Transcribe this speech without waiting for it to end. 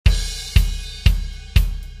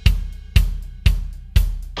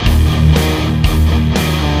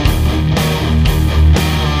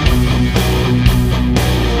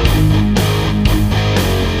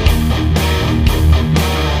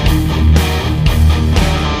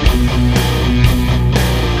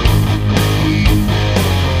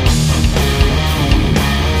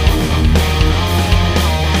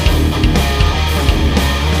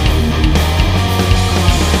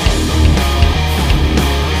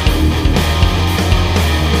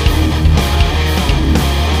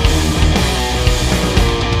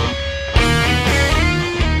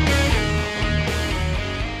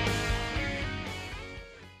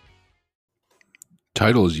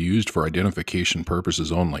title is used for identification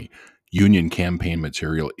purposes only. Union campaign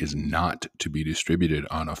material is not to be distributed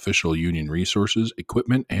on official union resources,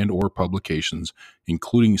 equipment, and/or publications,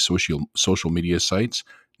 including social media sites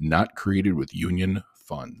not created with union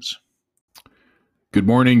funds. Good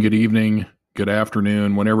morning, good evening, good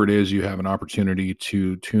afternoon, whenever it is you have an opportunity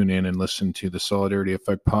to tune in and listen to the Solidarity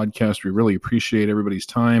Effect podcast. We really appreciate everybody's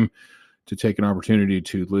time to take an opportunity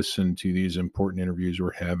to listen to these important interviews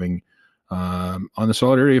we're having on the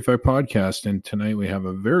Solidarity Effect podcast. And tonight we have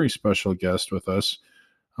a very special guest with us.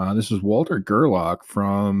 This is Walter Gerlach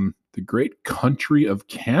from the great country of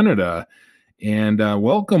Canada. And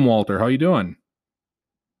welcome, Walter. How you doing?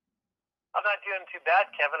 I'm not doing too bad,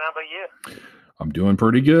 Kevin. How about you? I'm doing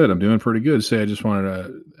pretty good. Say, I just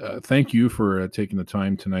wanted to thank you for taking the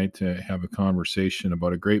time tonight to have a conversation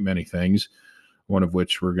about a great many things. One of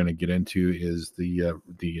which we're going to get into is the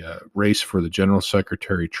race for the General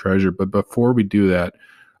Secretary Treasurer. But before we do that,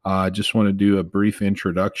 I just want to do a brief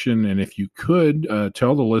introduction. And if you could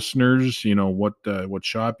tell the listeners, what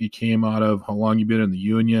shop you came out of, how long you've been in the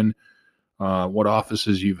union, what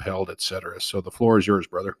offices you've held, etc. So the floor is yours,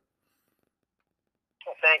 brother.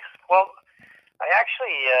 Well, thanks. Well, I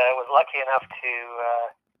actually was lucky enough to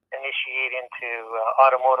initiate into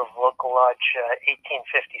Automotive Local Lodge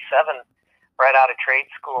 1857. Right out of trade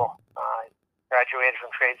school. Graduated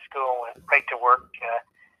from trade school and went right to work at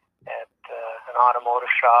an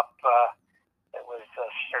automotive shop that was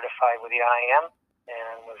certified with the IAM,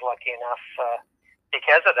 and was lucky enough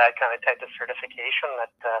because of that kind of type of certification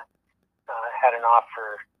that had an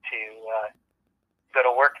offer to go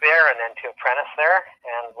to work there and then to apprentice there,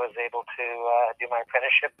 and was able to do my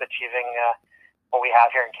apprenticeship, achieving what we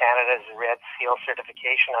have here in Canada is a Red Seal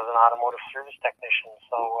certification as an automotive service technician.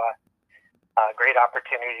 So great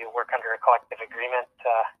opportunity to work under a collective agreement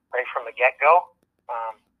right from the get-go.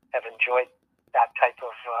 Have enjoyed that type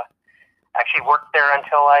of, actually worked there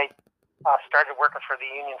until I started working for the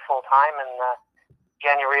union full-time in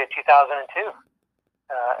January of 2002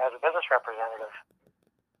 as a business representative.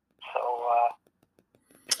 So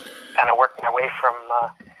kind of worked my way from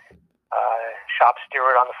shop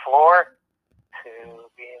steward on the floor to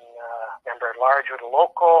being member at large with a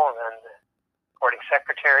local, and then recording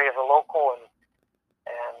secretary of the local, and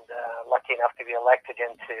lucky enough to be elected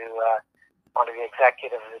onto the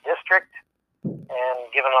executive of the district, and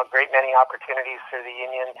given a great many opportunities through the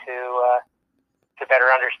union to better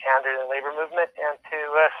understand the labor movement and to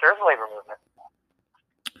serve the labor movement.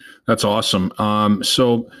 That's awesome.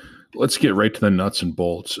 So let's get right to the nuts and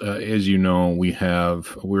bolts. As you know,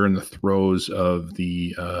 we're in the throes of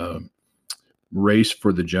the race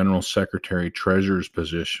for the General Secretary Treasurer's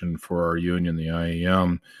position for our union, the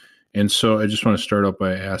IAM. And so I just want to start out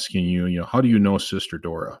by asking you, how do you know Sister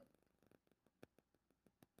Dora?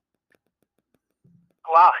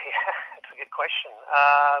 Wow, yeah, that's a good question.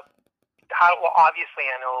 Well, obviously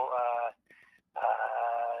I know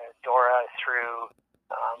Dora through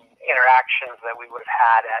interactions that we would have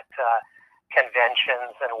had at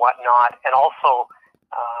conventions and whatnot, and also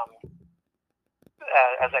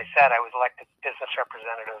as I said, I was elected business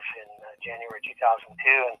representative in January 2002,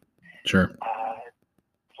 and sure.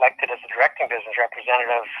 Elected as the directing business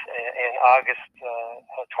representative in August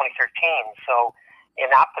 2013. So in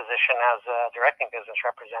that position as a directing business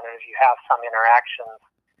representative, you have some interactions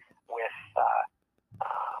with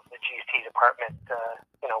the GST department,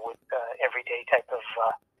 with everyday type of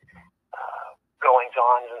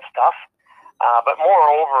goings-ons and stuff. But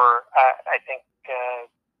moreover, I think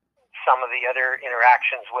some of the other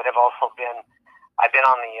interactions would have also been, I've been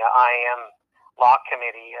on the IAM Law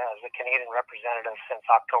Committee as a Canadian representative since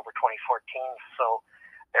October 2014, so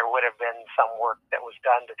there would have been some work that was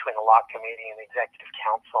done between the Law Committee and the Executive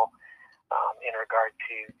Council in regard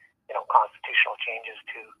to, constitutional changes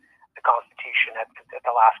to the Constitution at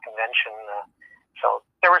the last convention. So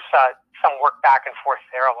there was some work back and forth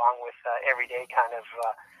there, along with everyday kind of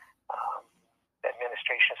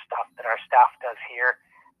administration stuff that our staff does here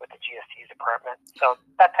with the GST department. So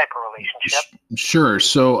that type of relationship. Sure.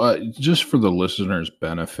 So just for the listeners'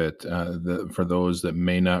 benefit, for those that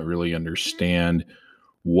may not really understand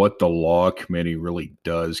what the Law Committee really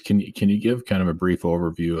does, can you give kind of a brief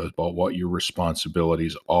overview about what your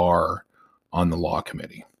responsibilities are on the Law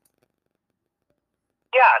Committee?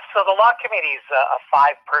 Yeah, so the Law Committee is a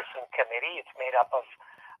 5-person committee. It's made up of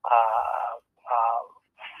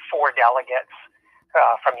 4 delegates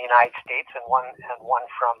from the United States and one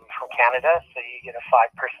from Canada. So you get a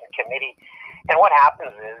 5-person committee. And what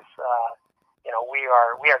happens is, we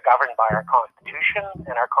are governed by our Constitution,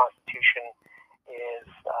 and our Constitution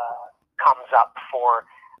comes up for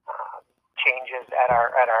changes at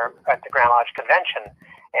the Grand Lodge Convention,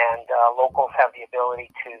 and locals have the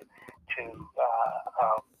ability to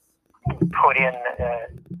put in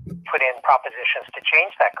propositions to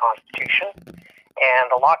change that constitution. And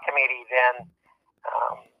the law committee then,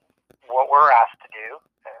 what we're asked to do,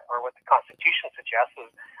 or what the Constitution suggests,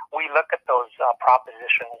 is we look at those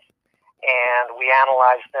propositions and we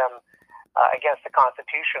analyze them against the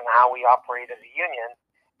Constitution, how we operate as a union,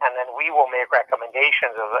 and then we will make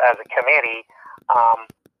recommendations as a committee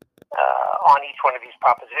on each one of these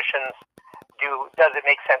propositions. Does it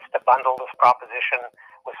make sense to bundle this proposition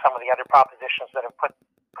with some of the other propositions that are put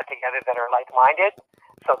together that are like-minded,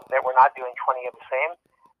 so that we're not doing 20 of the same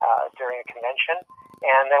during a convention?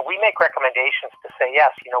 And then we make recommendations to say, yes,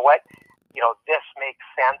 you know what, this makes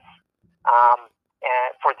sense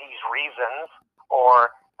and for these reasons,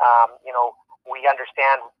 or we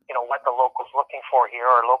understand what the locals looking for here,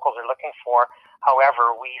 or locals are looking for.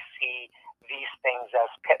 However, we see these things as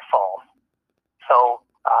pitfalls. So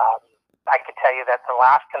I could tell you that the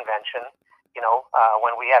last convention,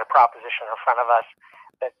 when we had a proposition in front of us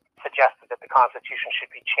that suggested that the Constitution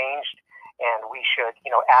should be changed and we should,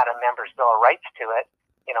 add a Members' Bill of Rights to it,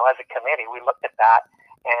 as a committee, we looked at that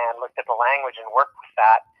and looked at the language and worked with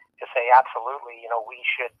that to say, absolutely, we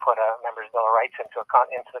should put a Members' Bill of Rights into the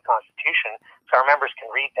Constitution, so our members can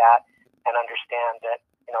read that and understand that,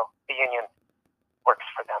 the union works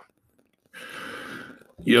for them.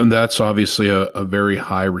 And that's obviously a very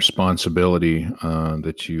high responsibility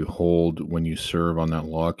that you hold when you serve on that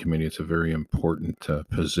law committee. It's a very important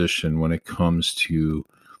position when it comes to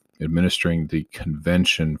administering the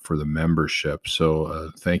convention for the membership.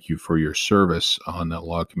 So thank you for your service on that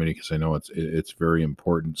law committee, because I know it's very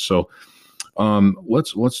important. So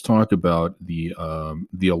let's talk about the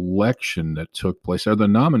election that took place, or the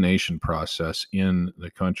nomination process in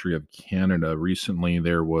the country of Canada. Recently,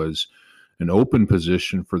 there was an open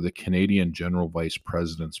position for the Canadian General Vice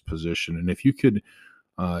President's position. And if you could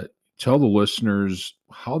tell the listeners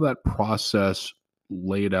how that process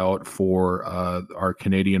laid out for our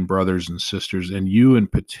Canadian brothers and sisters, and you in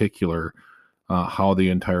particular, how the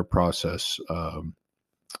entire process,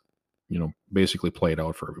 basically played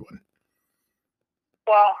out for everyone.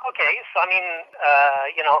 Well, okay. So,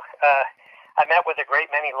 I met with a great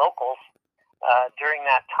many locals during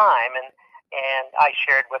that time, and I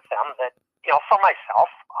shared with them that, for myself,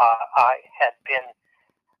 I had been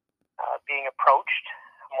being approached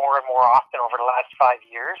more and more often over the last 5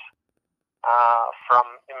 years from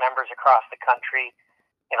members across the country,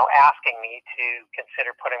 asking me to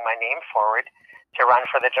consider putting my name forward to run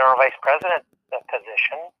for the General Vice President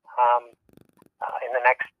position in the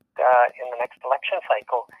next election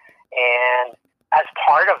cycle. And as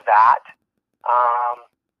part of that,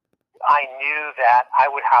 I knew that I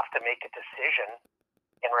would have to make a decision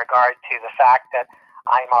in regard to the fact that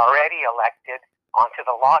I'm already elected onto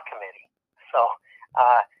the law committee. So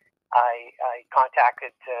I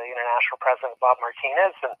contacted International President Bob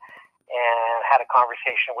Martinez and had a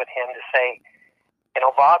conversation with him to say,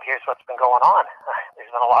 Bob, here's what's been going on.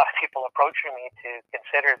 There's been a lot of people approaching me to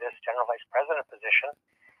consider this General Vice President position,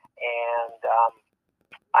 and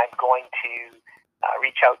I'm going to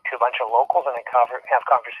reach out to a bunch of locals and have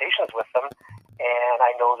conversations with them. And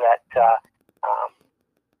I know that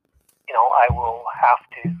I will have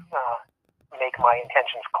to make my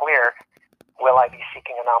intentions clear. Will I be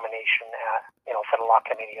seeking a nomination for the law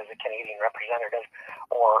committee as a Canadian representative,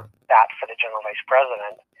 or that for the General Vice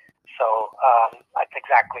President? So that's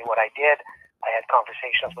exactly what I did. I had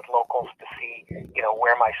conversations with locals to see,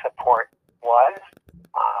 where my support was.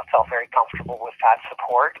 Felt very comfortable with that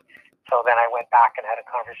support. So then I went back and had a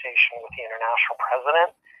conversation with the international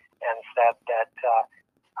president and said that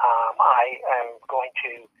I am going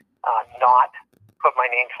to not put my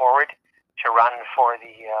name forward to run for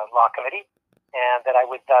the law committee, and that I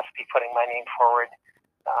would thus be putting my name forward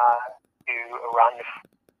to run.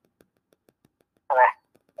 And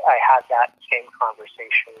I had that same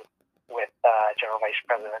conversation with General Vice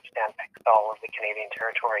President Stan Pickthall of the Canadian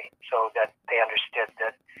Territory, so that they understood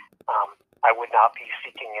that I would not be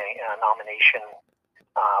seeking a nomination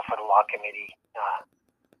for the law committee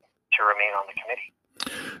to remain on the committee.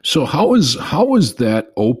 So how was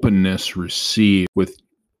that openness received, with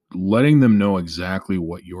letting them know exactly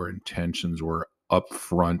what your intentions were up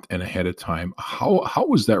front and ahead of time? How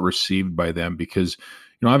was that received by them? Because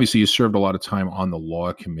obviously you served a lot of time on the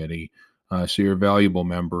law committee, so you're a valuable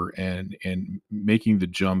member, and making the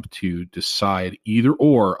jump to decide either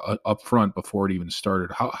or up front before it even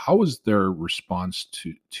started. How was their response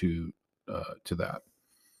to that?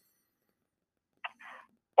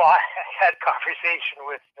 Well, I had a conversation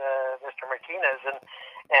with Mr. Martinez, and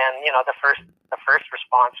the first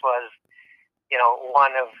response was,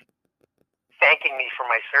 one of thanking me for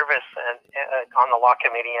my service and on the law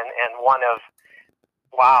committee, and one of,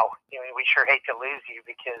 wow, we sure hate to lose you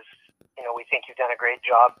because we think you've done a great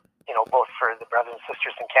job, both for the brothers and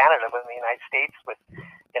sisters in Canada, but in the United States with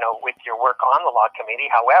your work on the law committee.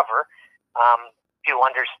 However, do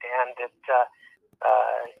understand that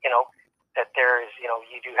that there's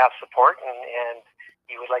you do have support, and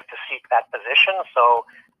you would like to seek that position. So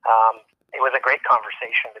it was a great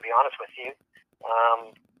conversation, to be honest with you.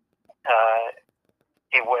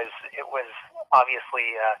 It was obviously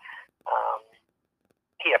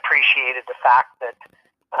he appreciated the fact that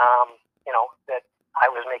that I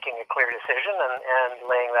was making a clear decision and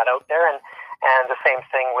laying that out there, and the same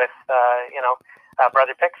thing with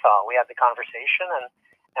Brother Pickthall. We had the conversation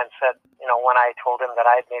and said, when I told him that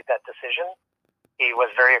I had made that decision, he was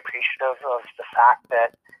very appreciative of the fact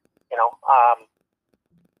that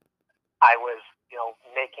I was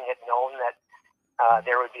making it known that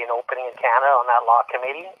there would be an opening in Canada on that law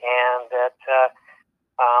committee, and that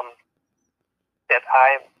that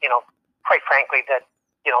I, quite frankly, that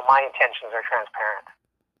my intentions are transparent.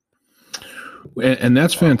 And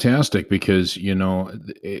that's fantastic, because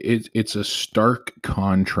it's a stark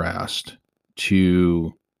contrast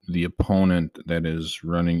to the opponent that is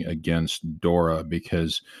running against Dora,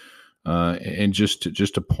 because and just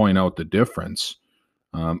to point out the difference,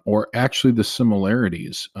 or actually the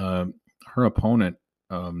similarities. Her opponent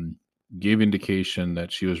gave indication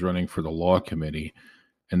that she was running for the law committee,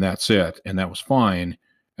 and that's it, and that was fine.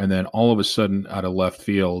 And then all of a sudden, out of left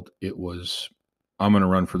field, it was, I'm going to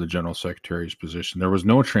run for the general secretary's position. There was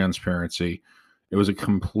no transparency. It was a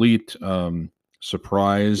complete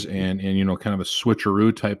surprise and kind of a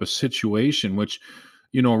switcheroo type of situation, which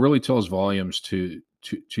really tells volumes to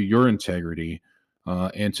your integrity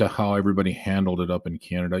and to how everybody handled it up in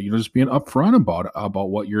Canada. Just being upfront about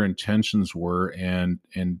what your intentions were, and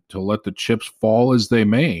to let the chips fall as they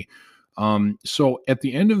may. So at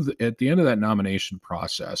the end of that nomination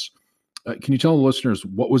process, can you tell the listeners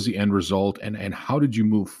what was the end result, and how did you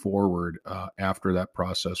move forward after that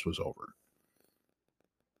process was over?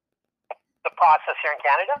 The process here in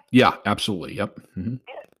Canada? Yeah, absolutely. Yep. Mm-hmm.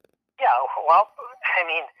 Yeah. Well, I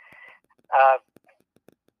mean,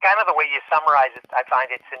 kind of the way you summarize it, I find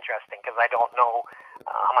it's interesting, because I don't know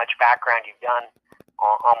how much background you've done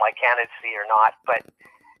on my candidacy or not, but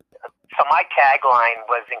so my tagline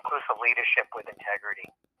was inclusive leadership with integrity.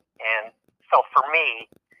 And so for me,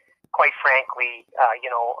 quite frankly,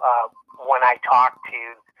 when I talk to,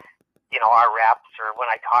 our reps, or when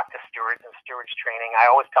I talk to stewards and stewards training, I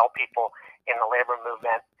always tell people in the labor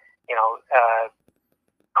movement,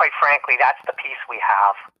 quite frankly, that's the piece we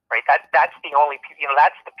have, right? That's the only,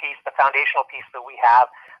 that's the piece, the foundational piece that we have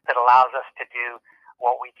that allows us to do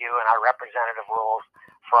what we do in our representative roles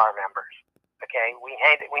for our members. Okay, we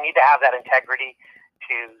need to have that integrity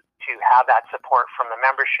to have that support from the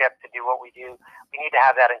membership to do what we do. We need to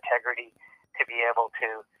have that integrity to be able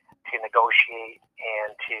to negotiate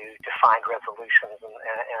and to find resolutions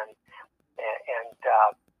and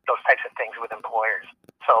those types of things with employers.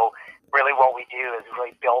 So really, what we do is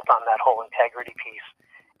really built on that whole integrity piece.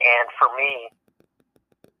 And for me,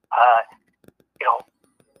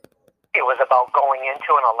 it was about going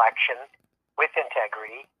into an election with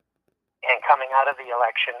integrity, and coming out of the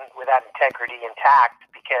election with that integrity intact,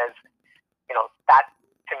 because, that,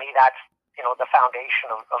 to me, that's, the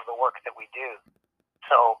foundation of the work that we do.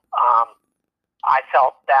 So I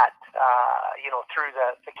felt that, through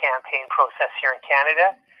the campaign process here in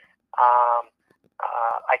Canada,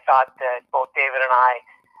 I thought that both David and I,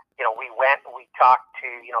 we talked to,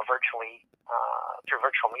 virtually, through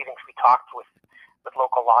virtual meetings, we talked with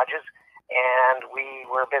local lodges, and we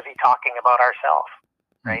were busy talking about ourselves.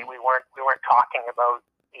 Right, we weren't talking about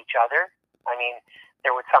each other. I mean,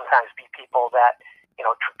 there would sometimes be people that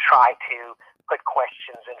try to put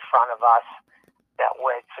questions in front of us that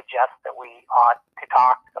would suggest that we ought to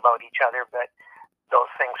talk about each other, but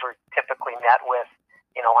those things were typically met with,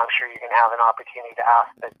 I'm sure you're going to have an opportunity to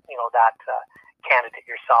ask that candidate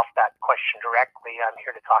yourself that question directly. I'm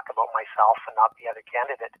here to talk about myself and not the other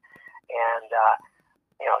candidate. And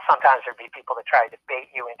sometimes there'd be people that try to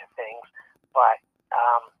bait you into things, but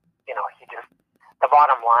the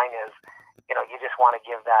bottom line is, you just want to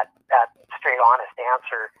give that straight, honest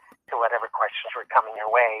answer to whatever questions were coming your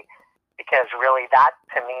way, because really that,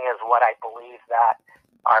 to me, is what I believe that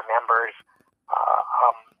our members,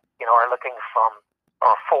 are looking from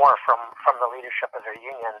the leadership of their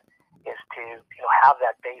union, is to, have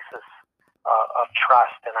that basis of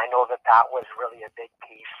trust. And I know that that was really a big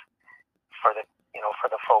piece for the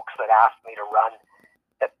folks that asked me to run.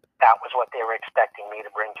 That was what they were expecting me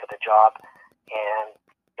to bring to the job. And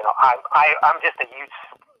I'm just a huge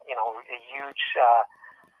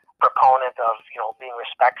proponent of being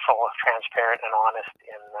respectful, transparent, and honest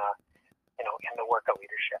in the work of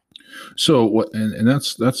leadership. So what? And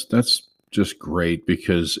that's just great,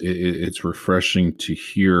 because it's refreshing to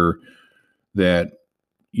hear that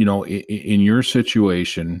in your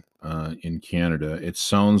situation in Canada, it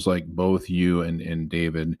sounds like both you and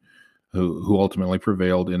David, who ultimately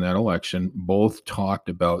prevailed in that election, both talked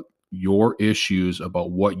about your issues,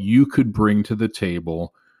 about what you could bring to the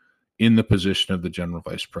table in the position of the general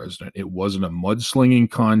vice president. It wasn't a mudslinging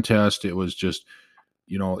contest. It was just,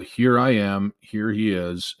 here I am, here he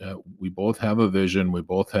is. We both have a vision. We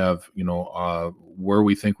both have, where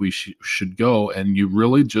we think we should go. And you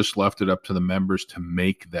really just left it up to the members to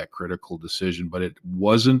make that critical decision. But it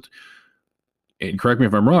wasn't, and correct me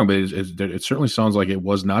if I'm wrong, but it certainly sounds like it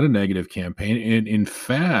was not a negative campaign. And in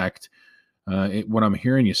fact, what I'm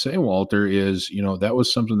hearing you say, Walter, is, that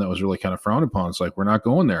was something that was really kind of frowned upon. It's like, we're not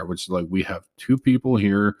going there. Which is like, we have two people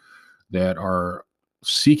here that are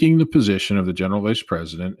seeking the position of the general vice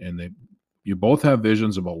president, and you both have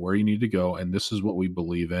visions about where you need to go, and this is what we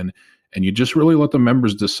believe in, and you just really let the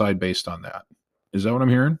members decide based on that. Is that what I'm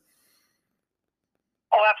hearing?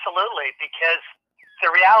 Oh, absolutely, because the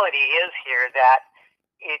reality is here that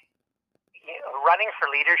running for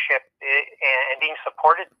leadership and being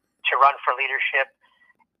supported to run for leadership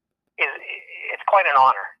it's quite an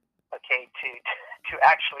honor, okay, to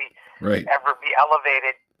actually ever be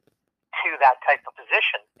elevated to that type of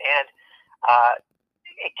position. And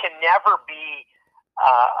it can never be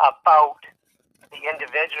about the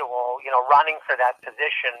individual, running for that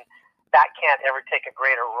position. That can't ever take a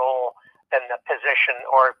greater role than the position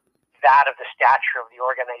or that of the stature of the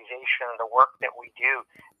organization and the work that we do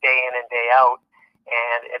day in and day out.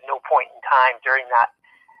 And at no point in time during that,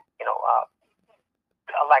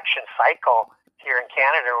 election cycle here in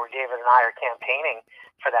Canada, where David and I are campaigning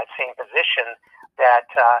for that same position, that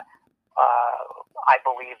I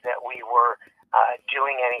believe that we were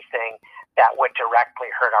doing anything that would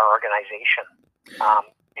directly hurt our organization,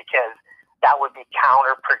 because that would be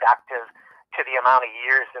counterproductive to the amount of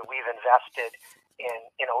years that we've invested in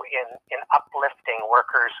uplifting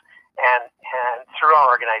workers and through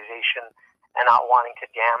our organization, and not wanting to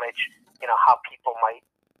damage how people might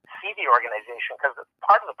see the organization. Because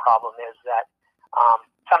part of the problem is that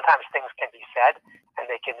sometimes things can be said and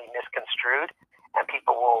they can be misconstrued, and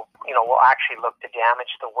people will actually look to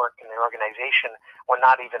damage the work in their organization when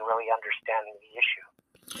not even really understanding the issue.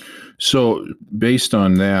 So based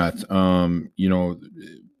on that,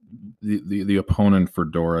 the opponent for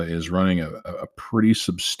Dora is running a pretty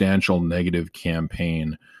substantial negative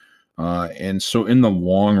campaign. And so in the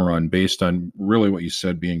long run, based on really what you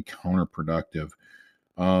said being counterproductive,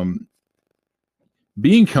 and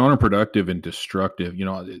destructive,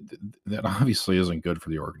 that obviously isn't good for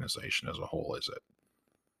the organization as a whole, is it?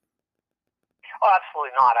 Oh,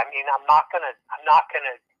 absolutely not. I mean, I'm not gonna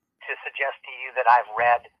to suggest to you that I've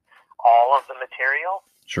read all of the material.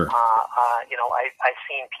 Sure. I've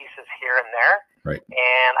seen pieces here and there, right,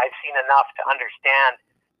 and I've seen enough to understand,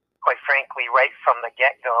 quite frankly, right from the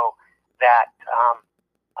get-go, that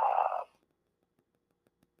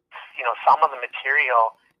some of the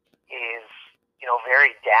material is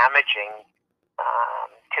very damaging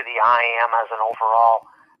to the IAM as an overall.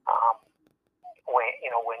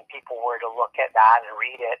 When people were to look at that and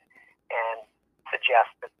read it and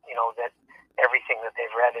suggest that that everything that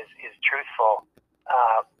they've read is truthful,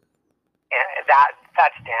 and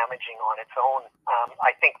that's damaging on its own.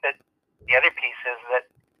 I think that the other piece is that,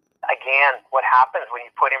 again, what happens when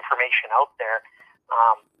you put information out there,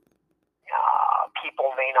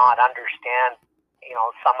 people may not understand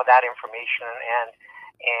some of that information and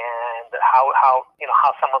how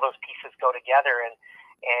some of those pieces go together. And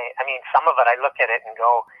I mean, some of it, I look at it and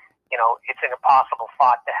go, it's an impossible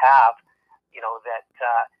thought to have, that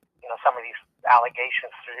some of these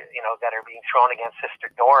allegations, that are being thrown against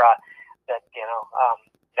Sister Dora, that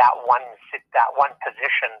that one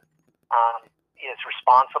position is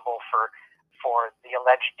responsible for the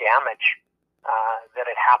alleged damage that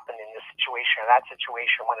had happened in this situation or that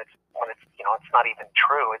situation, when it's it's not even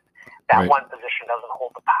true. That right. One position doesn't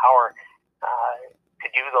hold the power to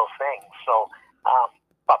do those things. So,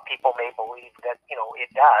 but people may believe that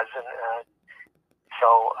it does, and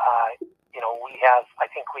I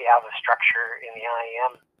think we have a structure in the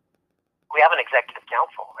IAM. We have an executive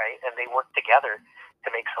council, right, and they work together to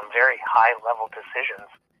make some very high level decisions.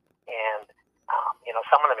 And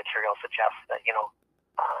some of the material suggests that,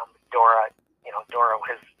 Dora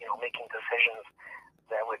was, making decisions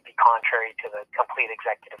that would be contrary to the complete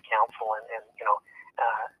executive council and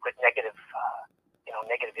with negative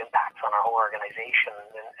impacts on our whole organization.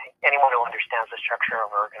 And anyone who understands the structure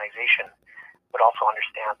of our organization would also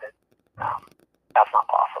understand that that's not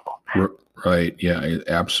possible. Right. Yeah,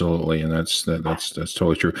 absolutely. And that's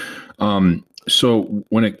totally true. So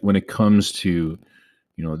when it comes to,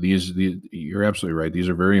 you're absolutely right. These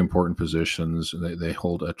are very important positions. They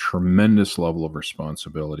hold a tremendous level of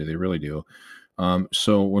responsibility. They really do.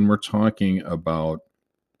 So when we're talking about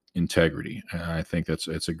integrity, I think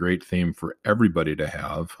it's a great theme for everybody to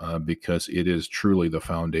have, because it is truly the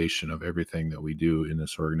foundation of everything that we do in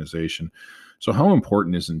this organization. So how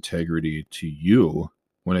important is integrity to you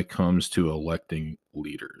when it comes to electing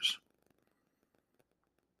leaders?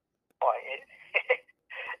 Boy,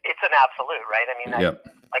 it's an absolute, right? I mean, yep.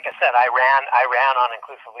 Like I said, I ran on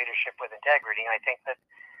inclusive leadership with integrity, and I think that,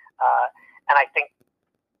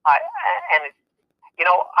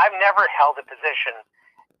 I've never held a position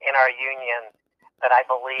in our union that I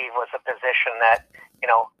believe was a position that,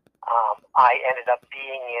 I ended up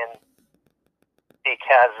being in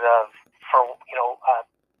because of,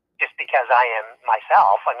 just because I am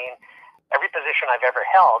myself. I mean, every position I've ever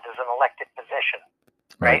held is an elected position,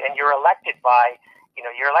 right? And you're elected by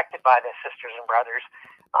the sisters and brothers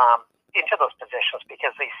into those positions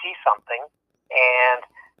because they see something, and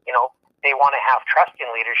they want to have trust in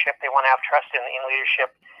leadership. They want to have trust in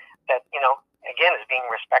leadership that again is being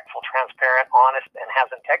respectful, transparent, honest, and has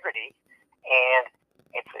integrity. And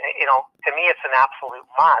it's to me it's an absolute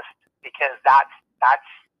must, because that's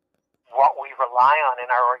what we rely on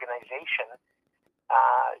in our organization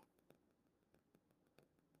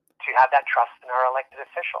to have that trust in our elected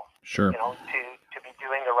officials. Sure. To be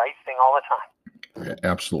doing the right thing all the time.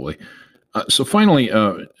 Absolutely. So finally,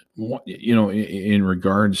 in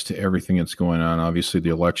regards to everything that's going on, obviously the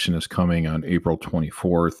election is coming on April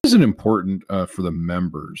 24th. Is it important for the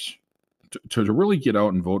members to really get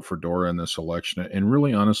out and vote for Dora in this election? And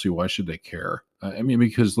really, honestly, why should they care? I mean,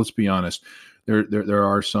 because let's be honest, there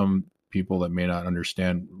are some people that may not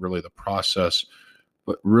understand really the process,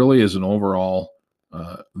 but really as an overall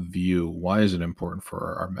view, why is it important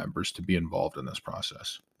for our members to be involved in this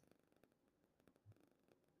process?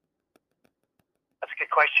 That's a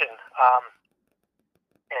good question.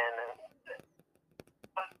 And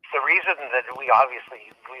the reason that we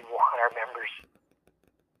want our members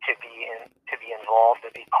to be involved,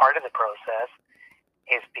 to be part of the process,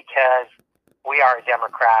 is because we are a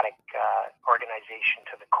democratic organization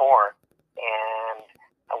to the core, and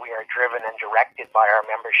we are driven and directed by our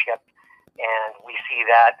membership. And we see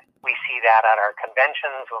that at our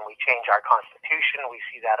conventions when we change our constitution. We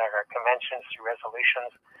see that at our conventions through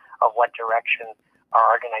resolutions of what direction our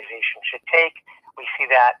organization should take. We see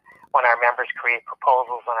that when our members create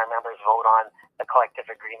proposals, when our members vote on the collective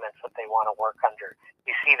agreements that they want to work under.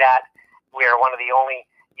 We see that we are one of the only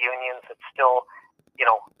unions that still,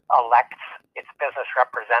 elects its business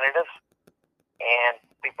representatives, and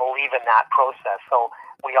we believe in that process. So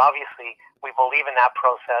we believe in that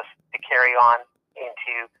process to carry on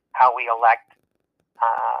into how we elect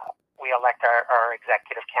our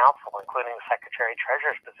executive council, including the secretary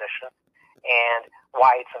treasurer's position. And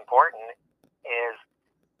why it's important is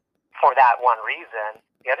for that one reason.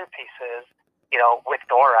 The other piece is, with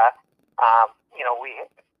Dora,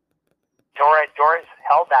 Dora's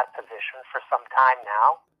held that position for some time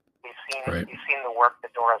now. We've seen the work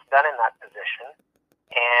that Dora's done in that position,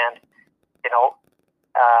 and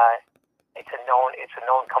it's a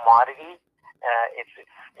known commodity.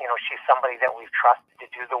 She's somebody that we've trusted to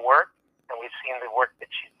do the work, and we've seen the work that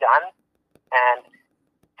she's done, and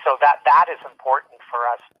so that is important for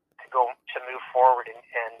us to move forward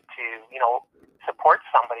and to support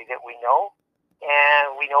somebody that we know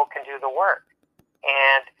can do the work,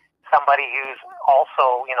 and somebody who's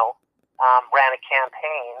also ran a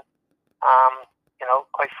campaign,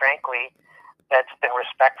 quite frankly, that's been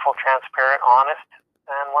respectful, transparent, honest,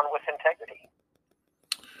 and one with integrity.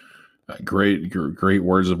 Great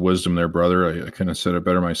words of wisdom there, brother. I couldn't have said it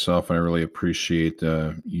better myself, and I really appreciate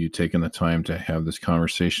you taking the time to have this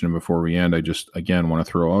conversation. And before we end, I just, again, want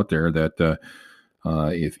to throw out there that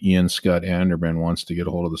if Ian Scott Anderben wants to get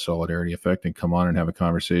a hold of the Solidarity Effect and come on and have a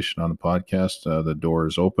conversation on the podcast, the door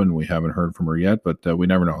is open. We haven't heard from her yet, but we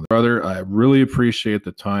never know. Brother, I really appreciate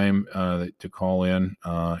the time to call in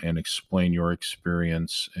and explain your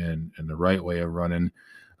experience and the right way of running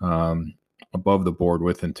above the board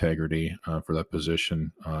with integrity for that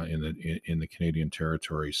position in the Canadian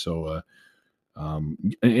territory. So,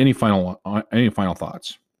 any final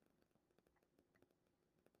thoughts?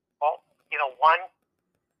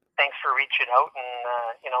 for reaching out and,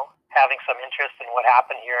 having some interest in what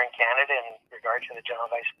happened here in Canada in regard to the General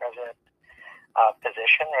Vice President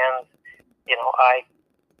position. And, I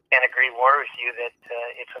can agree more with you that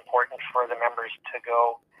it's important for the members to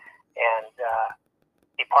go and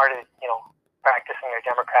be part of, practicing their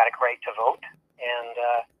democratic right to vote and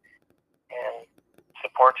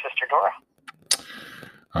support Sister Dora.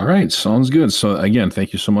 All right, sounds good. So again,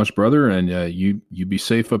 thank you so much, brother, and you be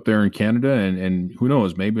safe up there in Canada, and who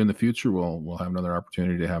knows, maybe in the future we'll have another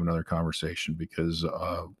opportunity to have another conversation, because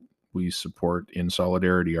we support in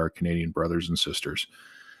solidarity our Canadian brothers and sisters.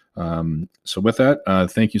 So with that,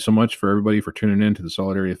 thank you so much for everybody for tuning in to the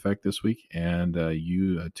Solidarity Effect this week, and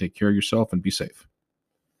you take care of yourself and be safe.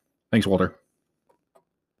 Thanks, Walter.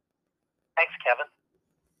 Thanks, Kevin.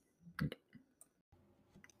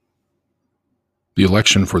 The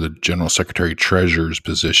election for the General Secretary Treasurer's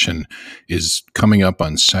position is coming up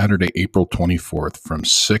on Saturday, April 24th from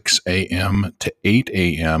 6 a.m. to 8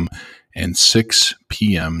 a.m. and 6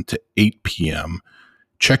 p.m. to 8 p.m.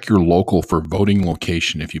 Check your local for voting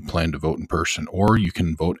location if you plan to vote in person, or you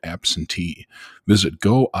can vote absentee. Visit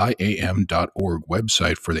goiam.org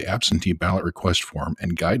website for the absentee ballot request form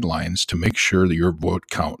and guidelines to make sure that your vote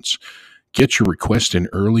counts. Get your request in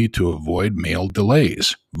early to avoid mail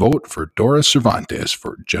delays. Vote for Dora Cervantes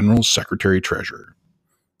for General Secretary Treasurer.